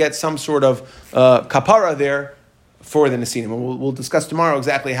can get some sort of kapara there for the Nesinim. And we'll discuss tomorrow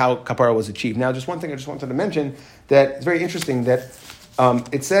exactly how kapara was achieved. Now, just one thing I just wanted to mention, that it's very interesting that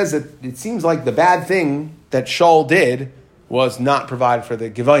it says that it seems like the bad thing that Shaul did was not provide for the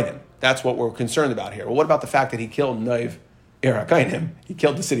Givayim. That's what we're concerned about here. Well, what about the fact that he killed Noiv Ir HaKainim? He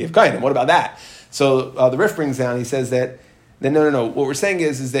killed the city of Kainim. What about that? So the Rif brings down, he says that, no. What we're saying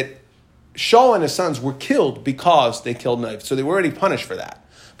is that Shaul and his sons were killed because they killed Noiv. So they were already punished for that.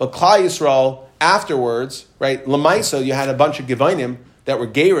 But Klal Yisrael, afterwards, right, Lamaisa, you had a bunch of Givayim that were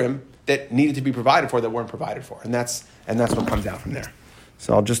Gerim that needed to be provided for that weren't provided for. And that's what comes out from there.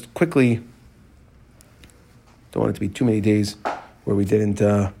 So I'll just quickly, don't want it to be too many days where we didn't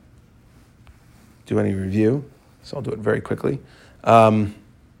do any review. So I'll do it very quickly.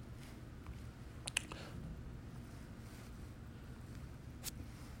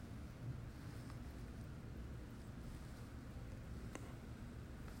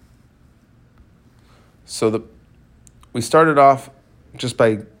 So we started off just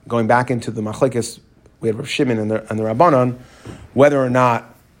by going back into the Machlekes. We had Rav Shimon and the Rabbanon, whether or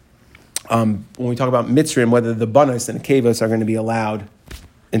not, when we talk about Mitzrim, whether the Banos and the Kevos are going to be allowed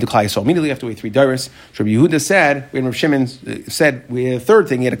into Klal Yisrael. Immediately after we had 3 Dairis, Rabbi Yehuda said, Rav Shimon said, we had a third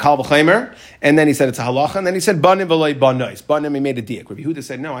thing, he had a Kal V'Chaimer, and then he said it's a halacha, and then he said, Banim v'loi Banos. Banim, he made a diak. Rabbi Yehuda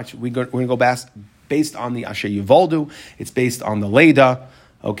said, no, actually, we're going to go based on the Asher Yuvaldu, it's based on the Leda,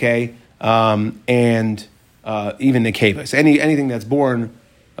 okay, and even the Kevos. Anything that's born,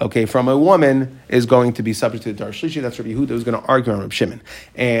 okay, from a woman is going to be subject to the Dar Shlishi. That's Rabbi Yehuda who's going to argue on Rabbi Shimon.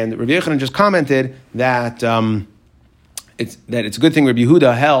 And Rabbi Yochanan just commented that it's a good thing Rabbi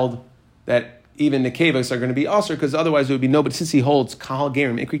Yehuda held that even nekevos are going to be usher, because otherwise there would be nobody, since he holds kahal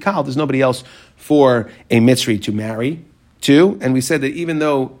gerim, ikri kahal, there's nobody else for a mitzri to marry to. And we said that even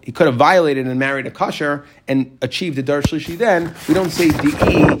though he could have violated and married a kasher and achieved the dar shlishi, then we don't say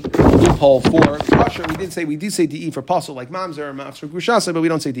di'i loophole for kasher. We did say di'i for pasul like mamzer or mafzer gushasa, but we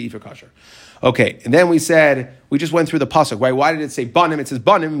don't say di'i for kasher. Okay, and then we said, we just went through the pasuk, right? Why did it say banim? It says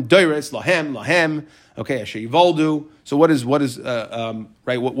banim, doiris, lahem. Okay, asher yivoldu. So what is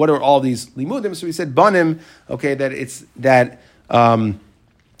right? What are all these limudim? So we said banim. Okay, that it's that we're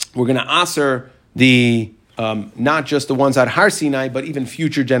going to aser the not just the ones at Har Sinai, but even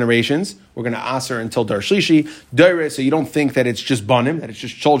future generations. We're going to aser until dar shlishi, doiris. So you don't think that it's just banim, that it's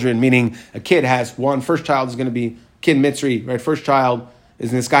just children. Meaning a kid has one. First child is going to be kid mitzri, right? First child is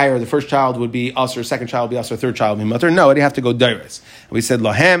in this guy, or the first child would be usher, second child would be usher, third child would be mutter. No, you have to go dairis. We said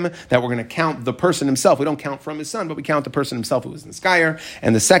lahem, that we're going to count the person himself. We don't count from his son, but we count the person himself who was in the skyer.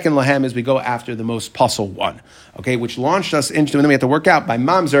 And the second lahem is we go after the most puzzle one, okay, which launched us into, and then we had to work out by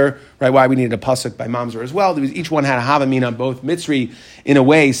mamzer, right, why we needed a pasuk by mamzer as well. Each one had a havamina, both mitzri, in a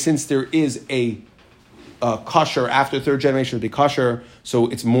way, since there is a kosher after third generation would be kosher,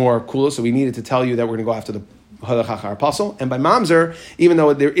 so it's more cooler. So we needed to tell you that we're going to go after the halachachar apostle, and by mamzer, even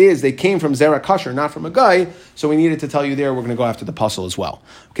though they came from zera kosher, not from a guy, so we needed to tell you there we're going to go after the apostle as well.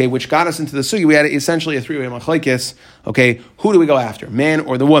 Okay, which got us into the sugi. We had essentially a three-way machlekes. Okay, who do we go after, man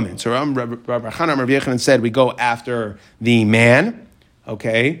or the woman? So Rabbi Chanam Rav Yechanan said we go after the man.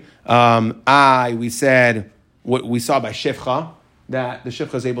 Okay, we said what we saw by shifcha, that the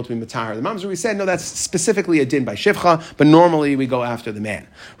shifcha is able to be matahar. The mamzer, we said, no, that's specifically a din by shifcha, but normally we go after the man.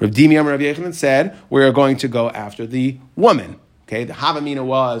 Rav Dimi Amar Rav Yechanan said, we're going to go after the woman. Okay, the havamina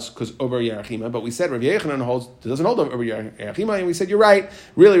was because over Yerachima, but we said Rav Yechanan doesn't hold over Yerachima, and we said, you're right,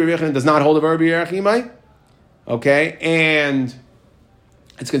 really Rav Yechanan does not hold over Yerachima. Okay, and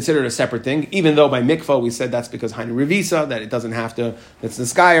it's considered a separate thing, even though by mikvah we said that's because Hainu Revisa, that it doesn't have to, that's the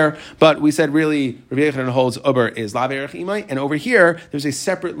skyer. But we said really, Rav Yechanan holds Uber is Lav Erech Imai. And over here, there's a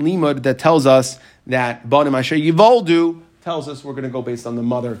separate limud that tells us that Banim Asher Yivoldu tells us we're going to go based on the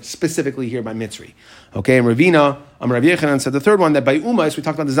mother, specifically here by Mitzri. Okay, and Ravina, Rav Yechanan said the third one, that by Umas, we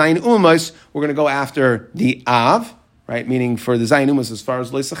talked about the Zayin Umas, we're going to go after the Av, right? Meaning for the Zayin Umas, as far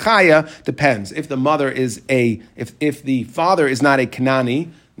as Leisachaya, depends. If the mother is if the father is not a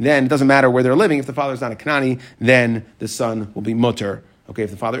Kanani, then it doesn't matter where they're living. If the father is not a Kanani, then the son will be mutter. Okay,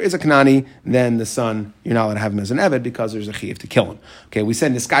 if the father is a Kanani, then the son, you're not allowed to have him as an Eved because there's a chiyuv to kill him. Okay, we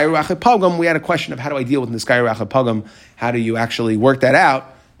said Niskayu Rachel Pagam. We had a question of how do I deal with Niskayu Rachel Pagam? How do you actually work that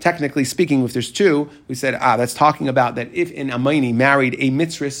out? Technically speaking, if there's two, we said, that's talking about that if an Amayni married a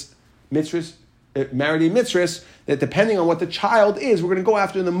mitzris, that depending on what the child is, we're going to go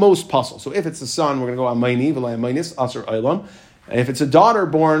after the most puzzle. So if it's a son, we're going to go Amayni, V'lai Amaynis, Asr Olam. If it's a daughter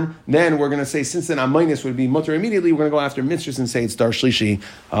born, then we're going to say, since an Amaynis would be mutter immediately, we're going to go after mitzvahs and say it's dar shlishi,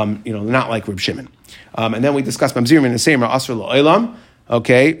 not like Reb Shimon. And then we discussed mamzerim in the same asr la'olam.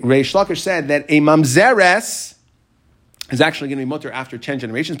 Okay, Reish Lakish said that a mamzeres is actually going to be mutter after 10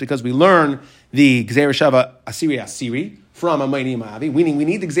 generations because we learn the Gzeir Shava Asiri from Amayni Ma'avi, meaning we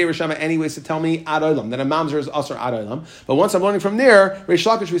need the Gzeir Shava anyways to tell me ad olam, that a mamzer is asr ad olam. But once I'm learning from there, Reish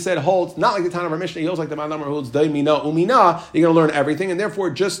Lakish, we said, holds, not like the Tana of our Mishnah, he holds like the Ma'amar holds Daimina Umina, you're going to learn everything, and therefore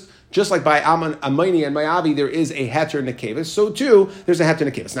just like by Amayni and Ma'avi, there is a heter nekevis, so too, there's a heter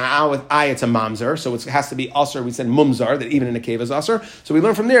nekevis. Now, with it's a mamzer, so it has to be asr, we said mumzar, that even in a cave is asr. So we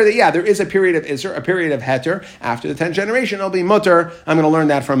learn from there that, there is a period of isr, a period of heter, after the 10th generation, it'll be mutter. I'm going to learn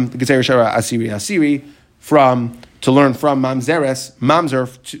that from the Gzeir Shava Asiri, to learn from mamzer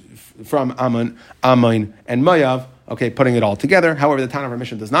from Amun, and Mayav, okay, putting it all together. However, the Tana of our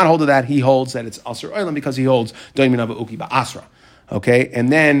Mishnah does not hold to that. He holds that it's Asr Olam because he holds Doimin Uki Ba'asra. Okay,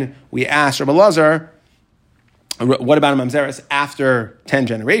 and then we asked Rabbi Lazar, what about a mamzeres after 10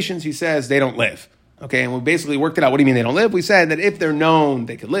 generations? He says they don't live. Okay, and we basically worked it out. What do you mean they don't live? We said that if they're known,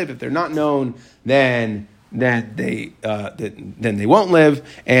 they could live. If they're not known, then they won't live,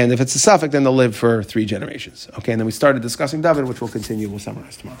 and if it's a suffix, then they'll live for 3 generations. Okay, and then we started discussing David, which we'll continue. We'll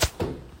summarize tomorrow.